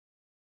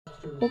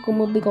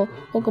Hokamabiko,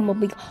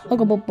 Hokamabiko,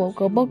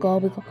 Hokamaboko,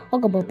 Bokabiko,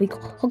 Hokamabiko,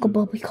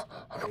 Hokamabiko,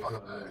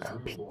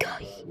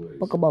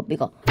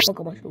 Hokamabiko,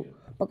 Hokamashu,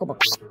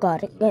 Hokamaka,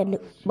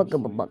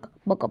 Bokabaka,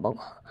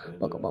 Bokabaka,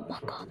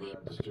 Bokabaka,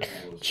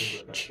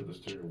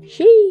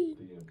 She,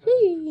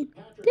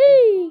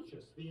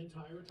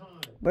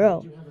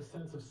 bro,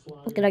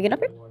 can I get up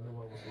here?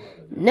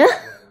 No.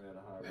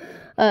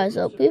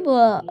 So people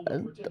are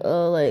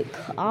like,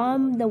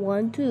 I'm the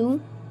 1,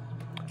 2,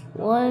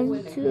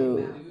 1,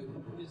 2,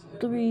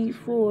 3,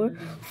 4.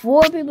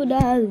 4 people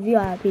that have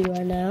VIP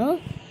right now,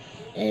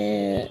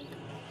 and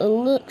it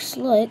looks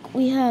like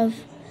we have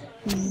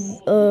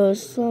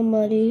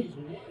somebody.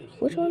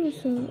 Which one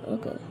is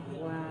okay?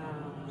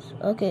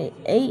 Okay,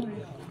 8.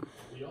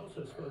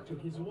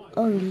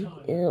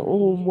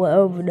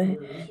 Whatever the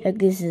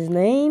heck is his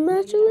name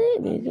actually,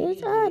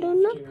 because I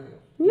don't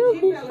know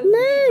his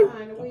name.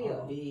 I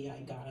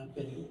got up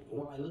and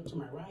I looked to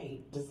my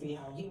right to see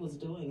how he was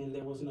doing, and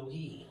there was no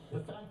he. The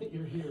fact that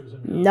you're here is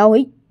no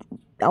he.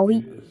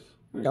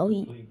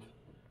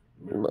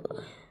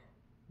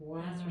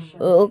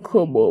 Oh,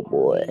 come on,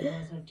 boy.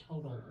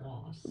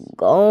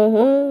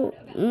 Go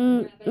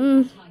home.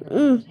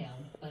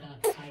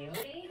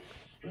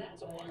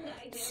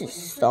 This is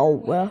so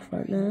rough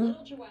right now.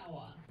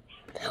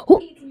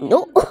 Oh,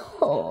 no.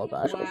 Oh,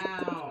 gosh.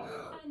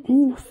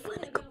 Ooh,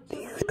 funny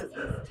computer.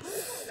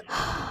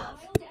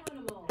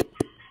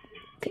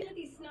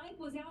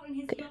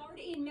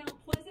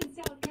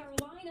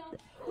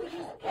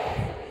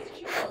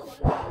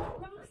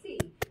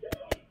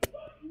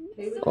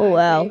 Oh,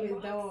 wow.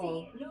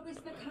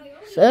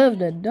 Save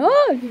the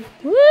dog.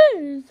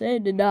 Please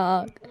save the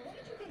dog.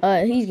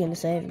 He's gonna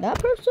save that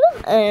person,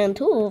 and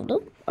 2 of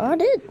them are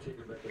dead.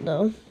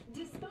 Though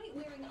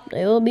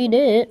they will be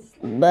dead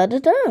by the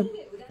time.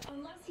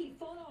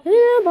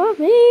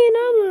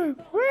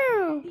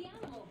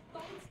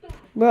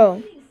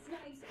 Bro.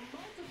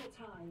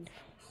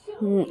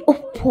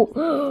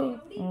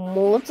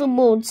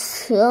 Multiple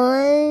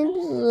times.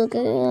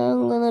 Okay,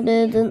 I'm gonna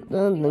do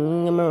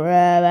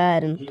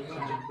something.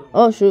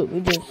 Oh shoot,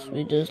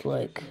 we just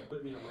like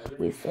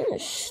we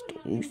finished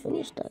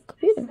that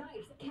computer.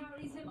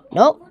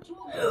 Nope.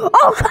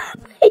 Oh,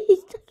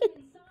 please.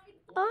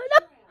 Oh no.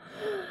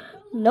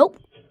 Nope.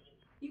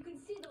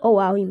 Oh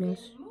wow, he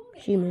missed.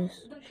 She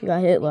missed. She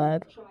got hit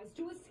lag.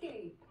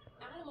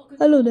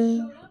 Hello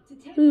there.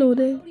 Hello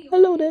there.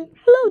 Hello there.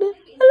 Hello there.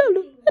 Hello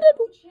there.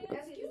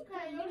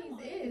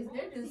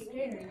 They're just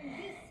scary.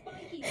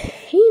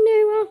 He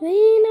did my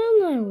feet, I'm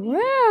like,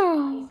 wow.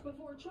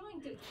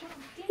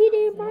 He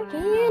did my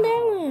feet,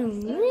 I'm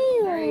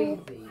like,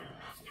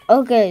 wow.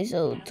 Okay,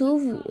 so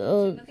 2,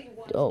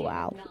 oh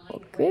wow.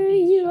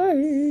 Okay, he's right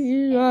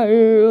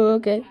here,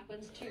 okay.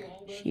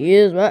 She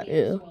is right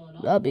here.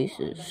 That beast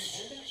is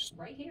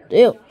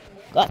still.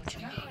 Gotcha.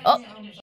 Oh.